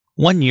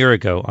1 year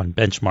ago on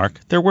Benchmark,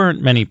 there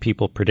weren't many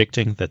people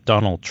predicting that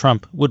Donald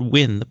Trump would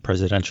win the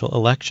presidential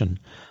election.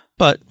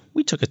 But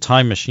we took a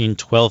time machine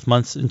 12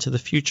 months into the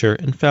future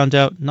and found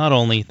out not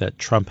only that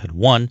Trump had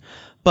won,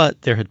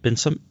 but there had been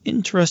some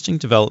interesting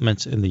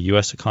developments in the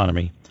U.S.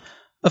 economy.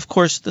 Of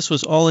course, this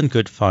was all in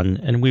good fun,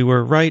 and we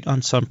were right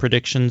on some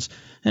predictions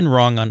and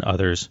wrong on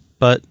others.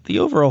 But the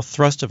overall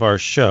thrust of our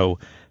show,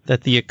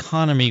 that the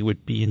economy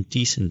would be in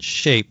decent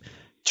shape,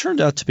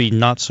 turned out to be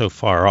not so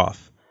far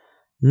off.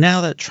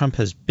 Now that Trump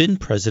has been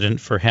president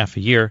for half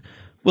a year,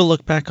 we'll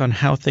look back on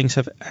how things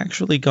have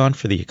actually gone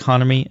for the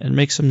economy and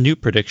make some new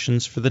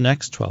predictions for the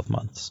next 12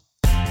 months.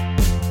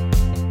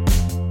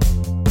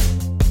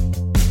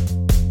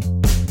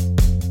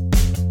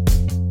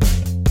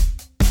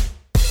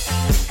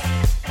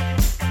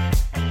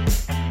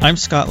 I'm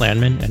Scott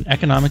Landman, an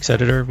economics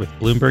editor with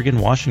Bloomberg in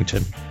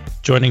Washington.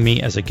 Joining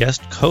me as a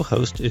guest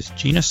co-host is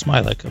Jeanna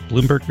Smialek, a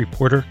Bloomberg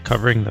reporter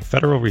covering the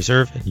Federal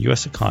Reserve and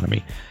U.S.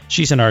 economy.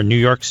 She's in our New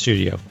York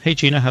studio. Hey,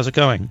 Jeanna, how's it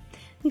going?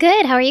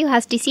 Good. How are you?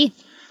 How's DC?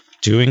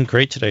 Doing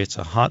great today. It's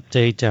a hot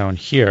day down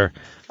here.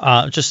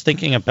 Just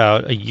thinking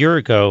about a year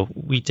ago,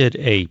 we did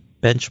a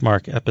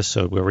Benchmark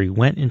episode where we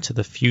went into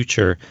the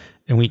future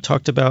and we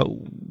talked about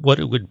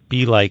what it would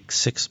be like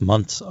 6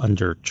 months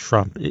under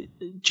Trump.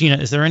 Jeanna,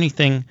 is there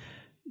anything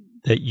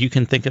that you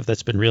can think of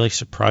that's been really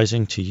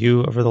surprising to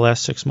you over the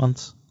last 6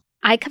 months?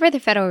 I cover the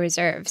Federal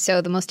Reserve,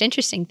 so the most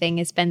interesting thing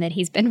has been that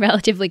he's been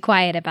relatively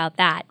quiet about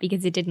that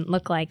because it didn't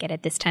look like it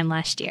at this time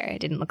last year. It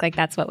didn't look like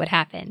that's what would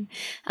happen.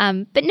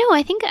 But no,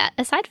 I think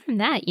aside from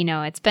that,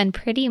 it's been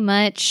pretty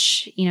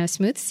much,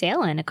 smooth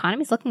sailing.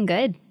 Economy's looking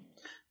good.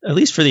 At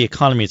least for the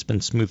economy, it's been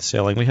smooth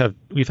sailing.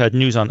 We've had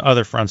news on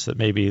other fronts that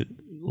maybe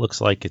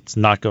looks like it's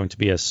not going to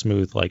be as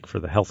smooth, like for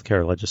the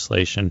healthcare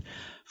legislation,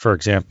 for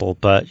example.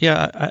 But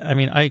yeah,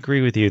 I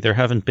agree with you. There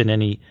haven't been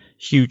any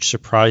huge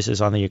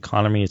surprises on the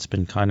economy. It's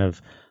been kind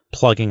of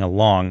plugging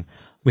along.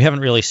 We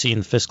haven't really seen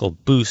the fiscal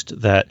boost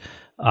that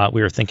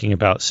we were thinking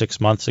about 6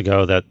 months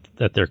ago, that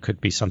there could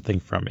be something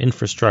from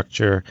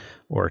infrastructure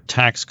or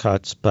tax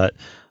cuts. But,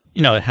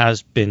 it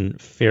has been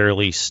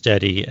fairly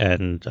steady,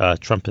 and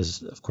Trump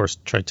has, of course,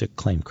 tried to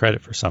claim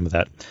credit for some of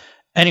that.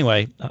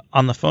 Anyway,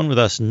 on the phone with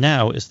us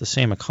now is the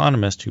same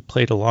economist who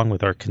played along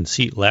with our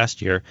conceit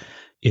last year.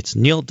 It's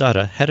Neil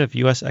Dutta, head of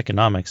U.S.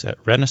 economics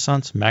at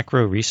Renaissance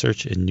Macro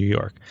Research in New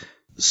York.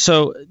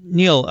 So,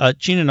 Neil,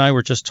 Jean and I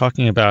were just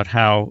talking about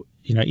how,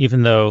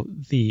 even though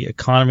the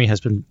economy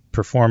has been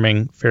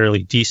performing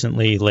fairly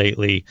decently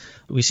lately,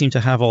 we seem to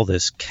have all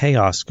this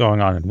chaos going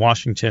on in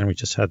Washington. We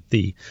just had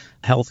the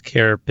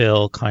healthcare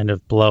bill kind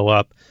of blow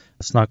up.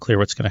 It's not clear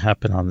what's going to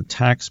happen on the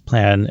tax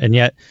plan. And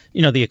yet,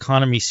 the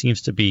economy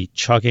seems to be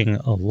chugging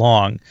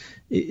along.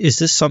 Is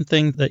this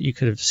something that you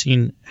could have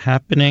seen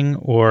happening,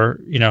 or,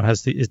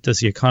 has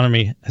the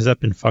economy, has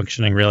that been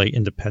functioning really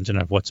independent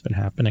of what's been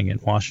happening in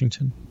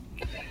Washington?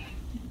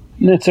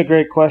 It's a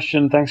great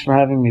question. Thanks for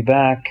having me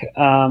back.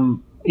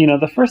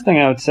 The first thing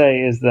I would say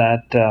is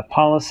that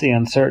policy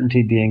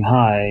uncertainty being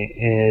high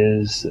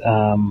is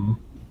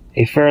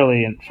a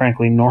fairly and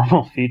frankly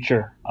normal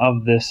feature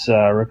of this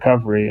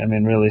recovery.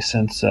 Really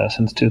since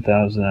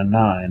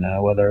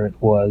 2009, whether it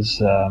was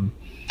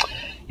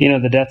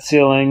the debt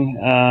ceiling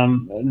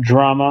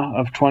drama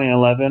of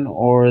 2011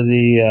 or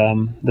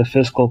the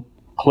fiscal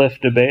cliff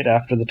debate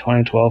after the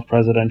 2012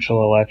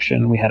 presidential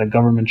election. We had a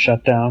government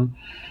shutdown,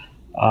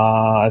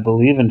 I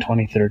believe, in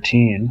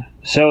 2013.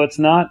 So it's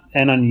not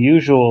an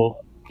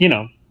unusual,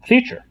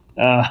 feature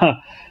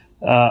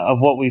of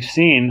what we've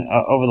seen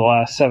over the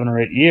last 7 or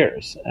 8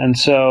 years. And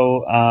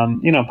so,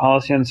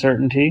 policy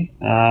uncertainty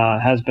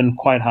has been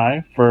quite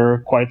high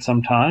for quite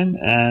some time.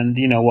 And,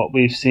 what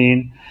we've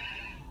seen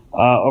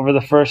over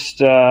the first,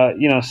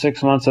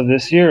 6 months of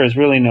this year is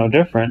really no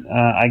different.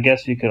 I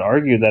guess you could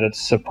argue that it's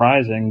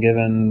surprising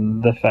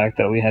given the fact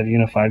that we have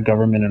unified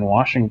government in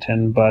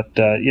Washington. But,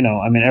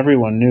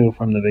 everyone knew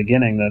from the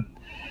beginning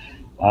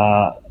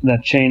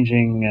that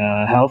changing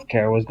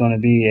healthcare was going to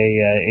be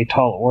a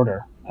tall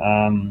order.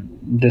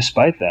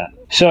 Despite that.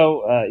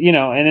 So,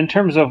 and in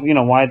terms of,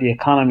 why the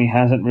economy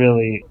hasn't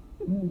really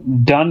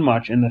done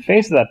much in the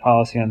face of that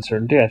policy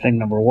uncertainty, I think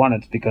number one,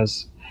 it's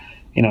because,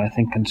 I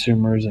think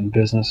consumers and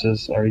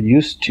businesses are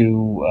used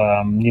to,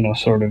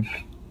 sort of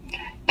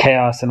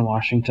chaos in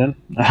Washington.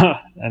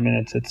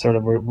 It's sort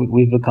of,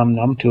 we've become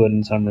numb to it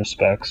in some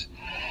respects.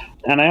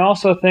 And I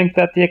also think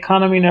that the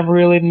economy never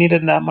really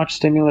needed that much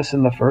stimulus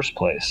in the first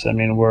place.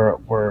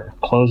 We're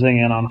closing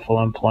in on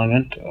full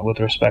employment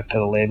with respect to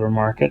the labor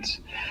markets.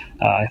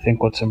 I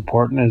think what's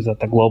important is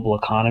that the global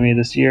economy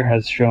this year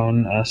has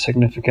shown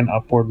significant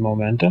upward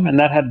momentum, and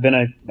that had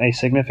been a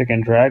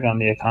significant drag on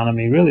the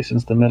economy really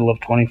since the middle of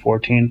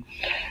 2014,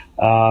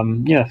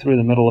 through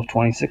the middle of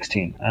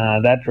 2016.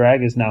 That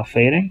drag is now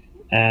fading.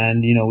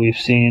 And, we've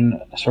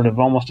seen sort of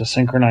almost a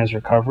synchronized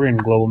recovery in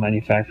global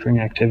manufacturing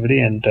activity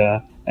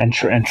and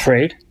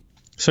trade.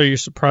 So you're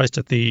surprised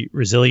at the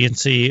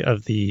resiliency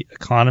of the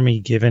economy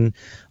given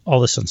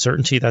all this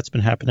uncertainty that's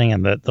been happening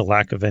and the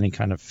lack of any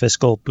kind of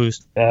fiscal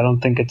boost? I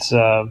don't think it's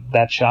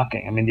that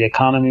shocking. The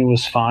economy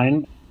was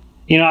fine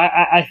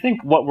I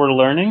think what we're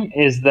learning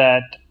is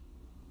that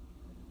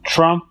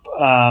Trump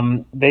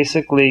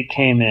basically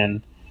came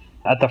in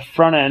at the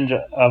front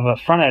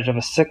edge of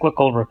a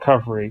cyclical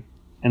recovery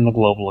in the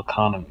global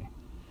economy.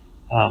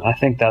 I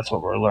think that's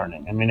what we're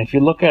learning. I mean, if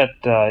you look at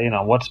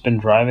what's been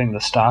driving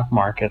the stock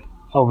market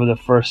over the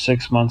first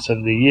 6 months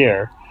of the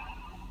year,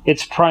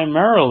 it's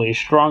primarily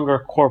stronger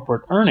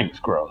corporate earnings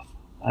growth.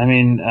 I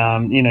mean,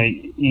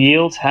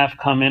 yields have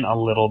come in a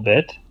little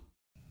bit.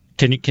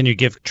 Can you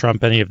give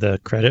Trump any of the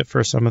credit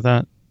for some of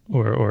that,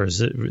 or is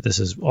this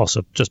is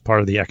also just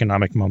part of the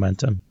economic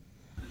momentum?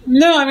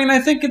 No, I mean, I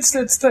think it's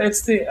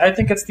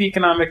the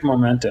economic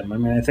momentum. I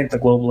mean, I think the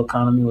global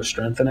economy was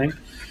strengthening.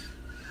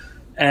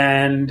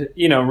 And,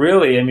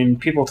 really, I mean,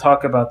 people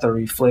talk about the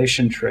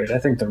reflation trade. I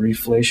think the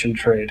reflation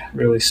trade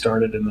really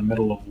started in the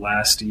middle of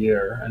last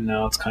year, and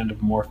now it's kind of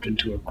morphed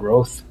into a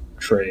growth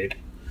trade.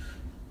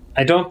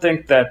 I don't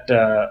think that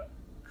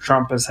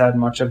Trump has had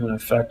much of an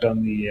effect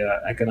on the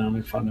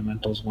economic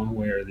fundamentals one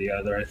way or the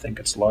other. I think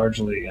it's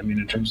largely,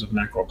 in terms of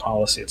macro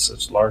policy,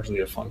 it's largely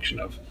a function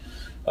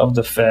of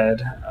the Fed,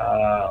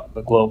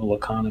 the global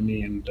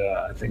economy, and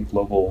I think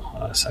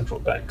global central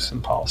banks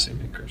and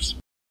policymakers.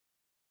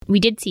 We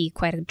did see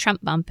quite a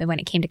Trump bump when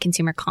it came to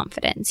consumer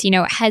confidence.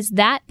 Has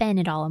that been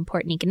at all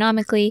important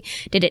economically?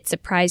 Did it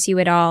surprise you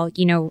at all?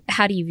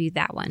 How do you view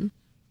that one?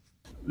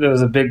 There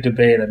was a big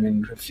debate,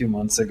 a few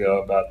months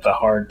ago about the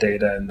hard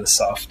data and the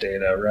soft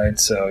data, right?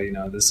 So,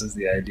 this is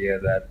the idea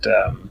that,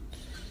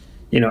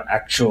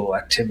 actual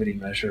activity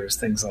measures,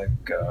 things like,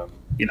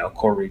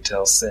 core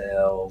retail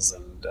sales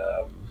and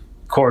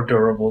core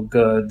durable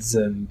goods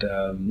and,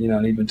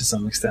 and even to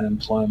some extent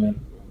employment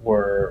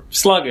were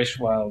sluggish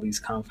while these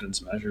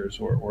confidence measures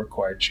were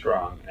quite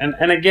strong.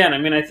 And again,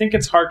 I think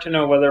it's hard to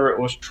know whether it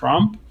was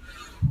Trump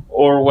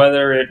or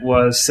whether it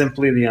was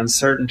simply the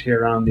uncertainty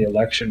around the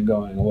election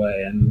going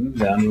away and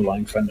the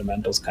underlying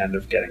fundamentals kind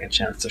of getting a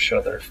chance to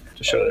show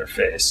their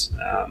face.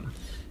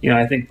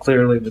 I think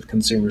clearly with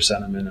consumer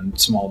sentiment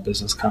and small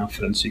business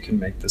confidence, you can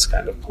make this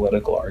kind of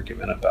political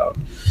argument about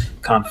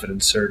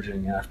confidence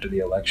surging after the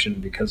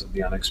election because of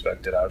the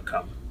unexpected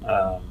outcome,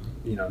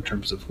 in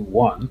terms of who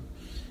won.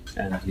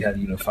 And you had a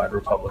unified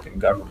Republican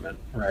government,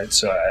 right?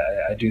 So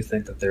I do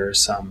think that there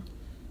is some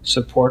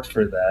support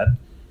for that.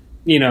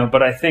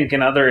 But I think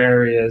in other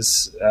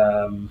areas,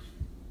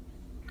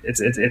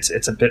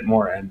 it's a bit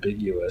more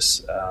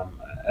ambiguous.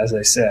 As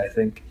I say, I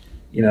think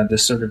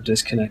this sort of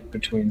disconnect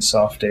between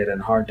soft data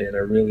and hard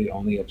data really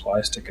only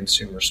applies to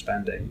consumer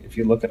spending. If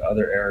you look at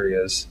other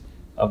areas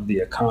of the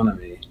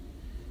economy,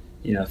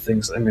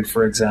 things.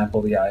 For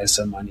example, the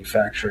ISM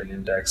manufacturing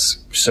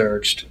index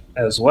surged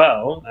as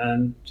well,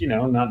 and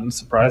not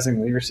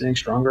unsurprisingly, you're seeing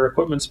stronger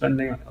equipment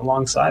spending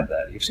alongside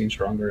that. You've seen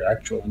stronger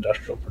actual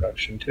industrial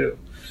production too.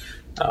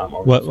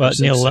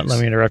 Neil, let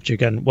me interrupt you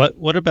again.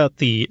 What about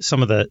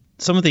some of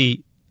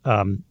the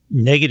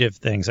negative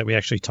things that we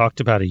actually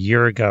talked about a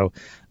year ago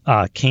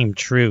came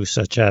true,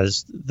 such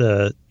as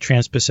the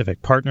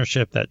Trans-Pacific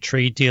Partnership? That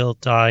trade deal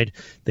died.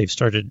 They've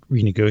started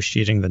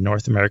renegotiating the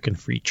North American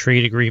Free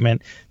Trade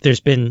Agreement. There's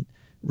been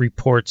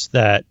reports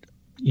that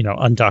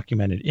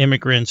undocumented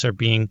immigrants are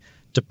being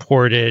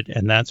deported,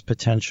 and that's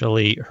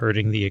potentially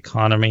hurting the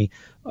economy.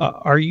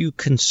 Are you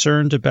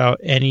concerned about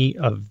any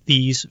of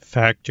these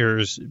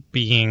factors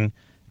being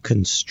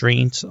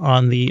constraints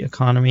on the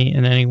economy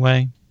in any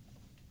way?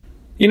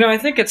 I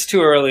think it's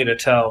too early to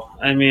tell.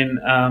 I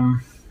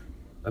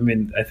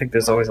think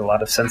there's always a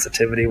lot of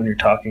sensitivity when you're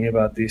talking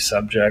about these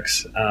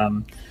subjects.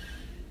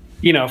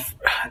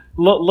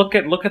 Look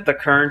at the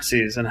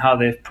currencies and how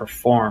they've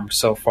performed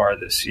so far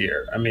this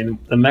year.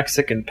 The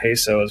Mexican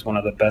peso is one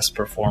of the best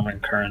performing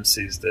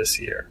currencies this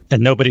year,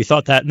 and nobody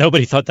thought that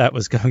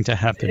was going to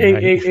happen.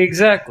 Right?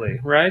 Exactly,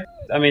 right?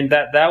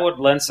 That would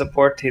lend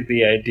support to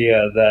the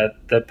idea that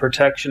the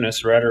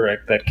protectionist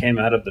rhetoric that came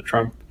out of the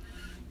Trump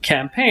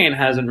campaign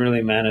hasn't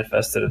really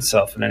manifested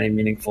itself in any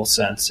meaningful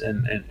sense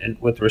in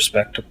with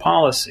respect to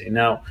policy.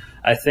 Now,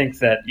 I think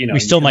that we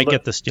still might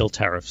get the steel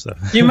tariffs, though.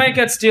 You might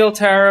get steel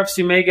tariffs.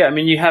 You may get.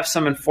 You have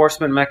some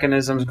enforcement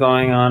mechanisms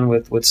going on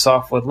with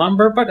softwood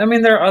lumber, but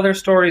there are other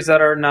stories that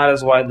are not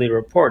as widely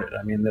reported.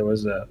 There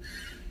was a,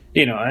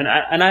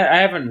 I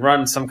haven't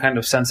run some kind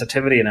of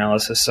sensitivity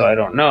analysis, so I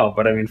don't know.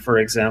 But for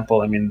example,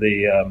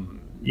 the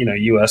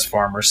U.S.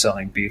 farmers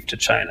selling beef to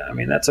China.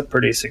 That's a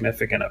pretty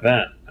significant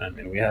event.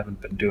 We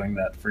haven't been doing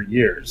that for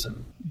years.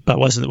 But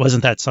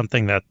wasn't that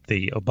something that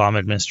the Obama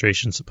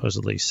administration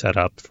supposedly set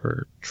up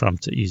for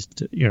Trump to ease,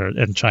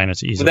 and China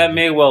to ease? Well, that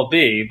may well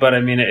be, but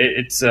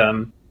it's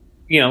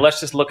let's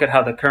just look at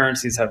how the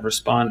currencies have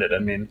responded.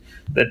 The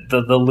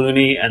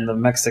loonie and the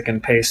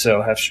Mexican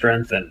peso have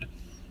strengthened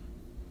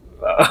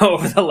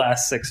over the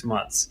last 6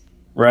 months,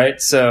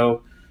 right?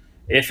 So,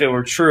 if it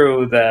were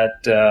true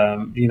that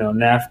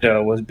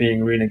NAFTA was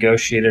being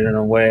renegotiated in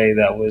a way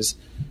that was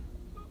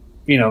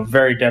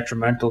very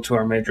detrimental to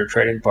our major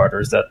trading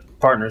partners,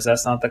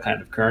 that's not the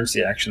kind of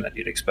currency action that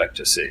you'd expect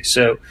to see.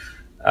 So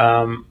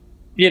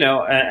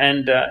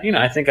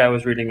I think I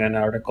was reading an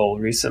article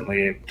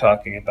recently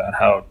talking about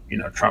how,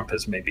 Trump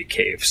has maybe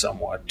caved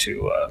somewhat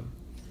to,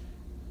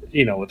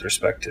 with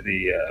respect to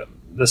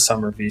the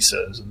summer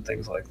visas and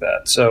things like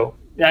that. So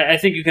I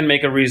think you can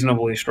make a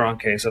reasonably strong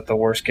case that the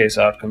worst case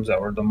outcomes that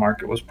were the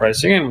market was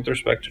pricing in with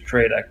respect to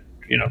trade,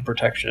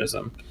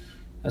 protectionism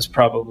has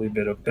probably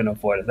been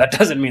avoided. That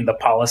doesn't mean the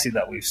policy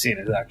that we've seen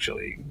is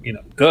actually,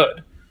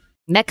 good.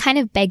 That kind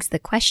of begs the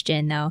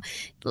question, though,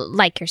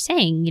 like you're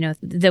saying,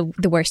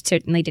 the worst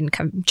certainly didn't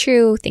come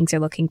true. Things are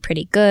looking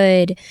pretty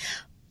good.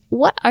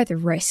 What are the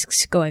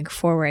risks going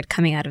forward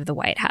coming out of the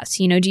White House?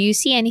 Do you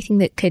see anything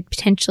that could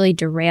potentially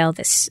derail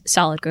this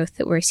solid growth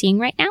that we're seeing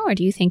right now? Or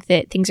do you think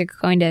that things are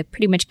going to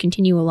pretty much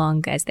continue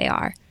along as they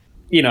are?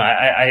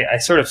 I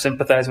sort of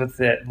sympathize with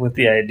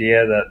the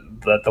idea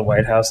that the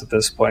White House at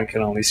this point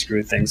can only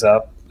screw things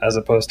up as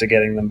opposed to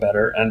getting them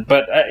better.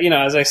 But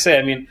as I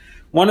say,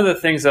 one of the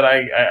things that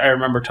I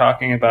remember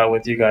talking about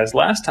with you guys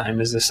last time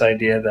is this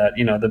idea that,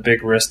 the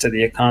big risk to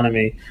the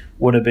economy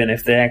would have been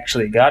if they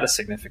actually got a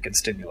significant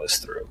stimulus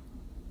through,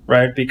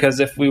 right?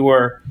 Because if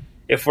we're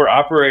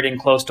operating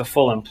close to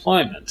full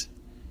employment,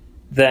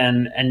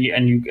 then and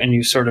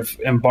you sort of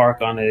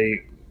embark on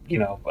a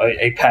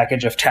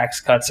package of tax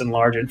cuts and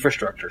large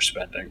infrastructure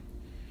spending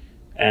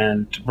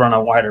and run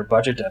a wider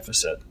budget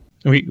deficit.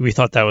 We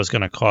thought that was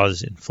going to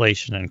cause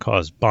inflation and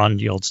cause bond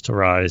yields to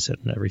rise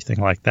and everything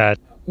like that.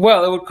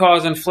 Well, it would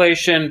cause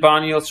inflation,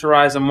 bond yields to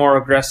rise, a more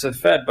aggressive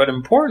Fed, but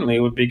importantly,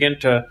 it would begin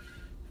to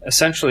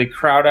essentially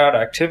crowd out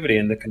activity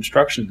in the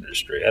construction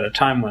industry at a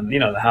time when,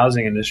 the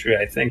housing industry,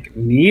 I think,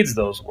 needs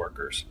those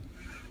workers,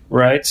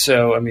 right?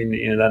 So,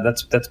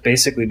 that's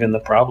basically been the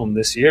problem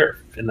this year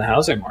in the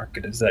housing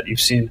market is that you've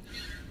seen,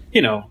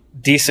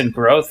 decent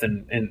growth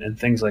in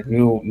things like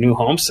new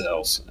home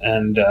sales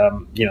and,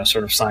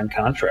 sort of signed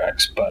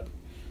contracts, but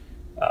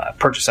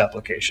purchase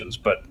applications,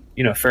 but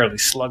fairly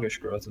sluggish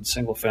growth in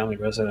single-family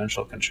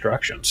residential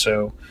construction.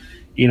 So,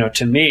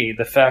 to me,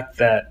 the fact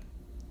that,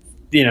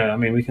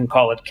 we can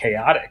call it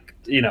chaotic.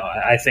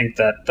 I think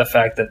that the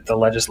fact that the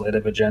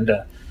legislative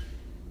agenda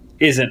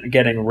isn't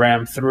getting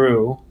rammed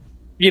through,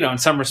 in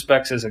some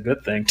respects is a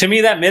good thing. To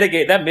me, that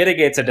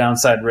mitigates a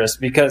downside risk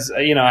because,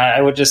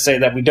 I would just say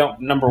that we don't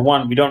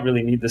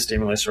really need the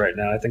stimulus right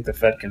now. I think the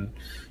Fed can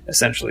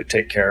essentially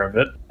take care of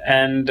it.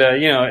 And,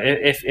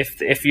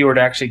 if you were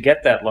to actually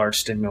get that large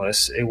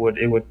stimulus, it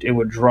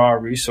would draw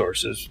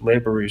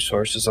labor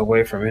resources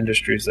away from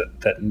industries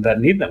that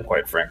need them,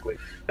 quite frankly.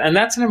 And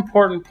that's an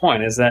important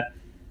point, is that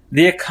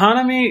the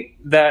economy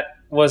that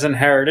was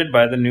inherited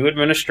by the new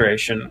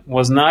administration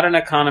was not an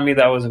economy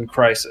that was in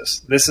crisis.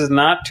 This is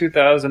not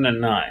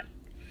 2009.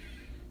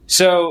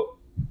 So,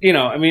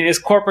 is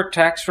corporate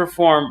tax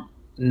reform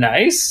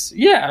nice?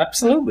 Yeah,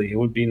 absolutely. It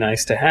would be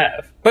nice to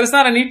have. But it's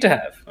not a need to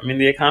have.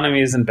 The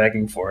economy isn't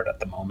begging for it at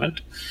the moment.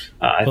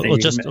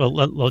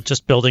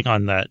 Just building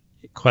on that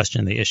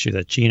question, the issue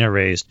that Jeanna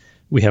raised,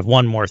 we have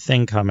one more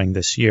thing coming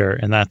this year,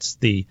 and that's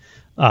the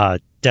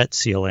debt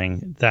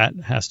ceiling. That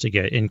has to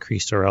get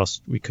increased or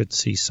else we could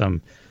see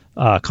some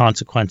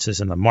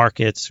consequences in the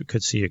markets. We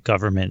could see a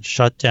government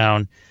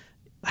shutdown.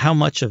 How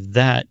much of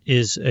that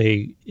is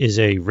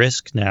a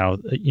risk now,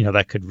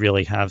 that could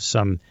really have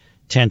some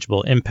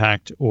tangible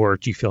impact, or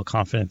do you feel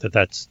confident that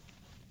that's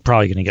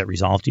probably going to get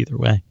resolved either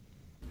way?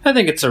 I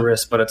think it's a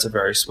risk, but it's a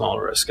very small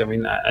risk.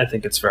 I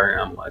think it's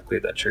very unlikely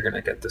that you're going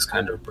to get this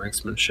kind of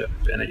brinksmanship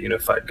in a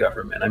unified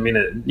government.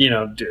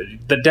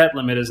 The debt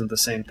limit isn't the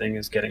same thing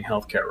as getting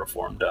healthcare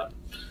reform done.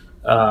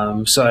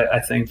 So I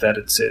think that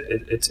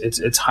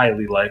it's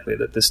highly likely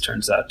that this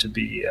turns out to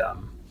be,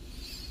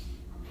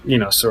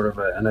 sort of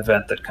an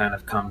event that kind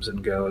of comes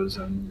and goes,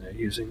 and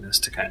using this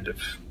to kind of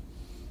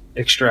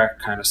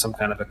extract some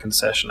kind of a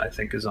concession, I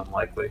think, is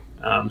unlikely.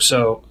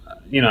 So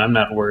I'm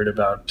not worried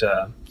about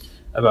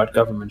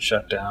government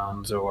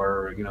shutdowns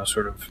or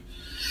sort of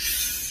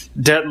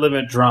debt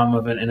limit drama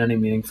in any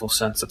meaningful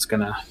sense that's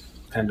going to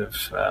kind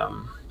of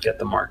get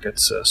the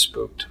markets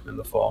spooked in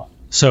the fall.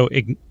 So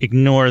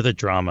ignore the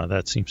drama.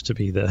 That seems to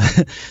be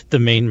the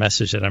main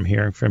message that I'm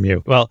hearing from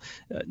you. Well,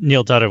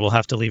 Neil Dutta, we'll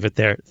have to leave it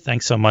there.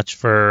 Thanks so much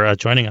for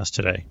joining us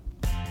today.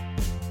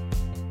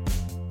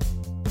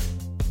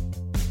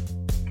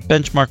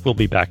 Benchmark will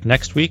be back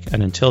next week,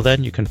 and until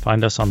then, you can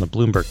find us on the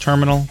Bloomberg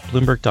Terminal,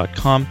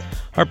 Bloomberg.com,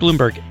 our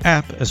Bloomberg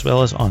app, as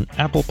well as on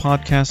Apple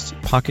Podcasts,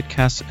 Pocket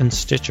Casts, and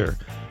Stitcher.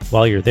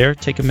 While you're there,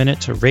 take a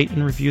minute to rate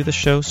and review the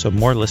show so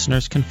more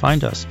listeners can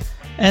find us.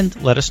 And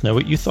let us know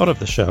what you thought of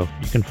the show.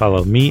 You can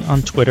follow me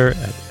on Twitter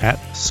at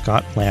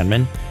Scott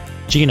Landman.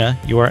 Jeanna,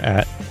 you are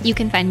at... You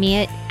can find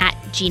me at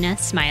Jeanna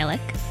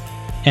Smialek.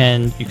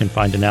 And you can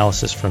find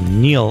analysis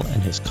from Neil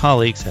and his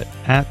colleagues at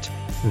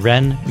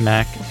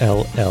RenMac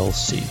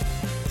LLC.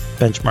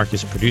 Benchmark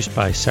is produced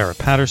by Sarah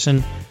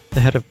Patterson. The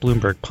head of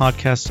Bloomberg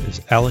Podcasts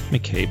is Alec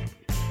McCabe.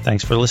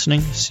 Thanks for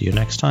listening. See you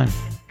next time.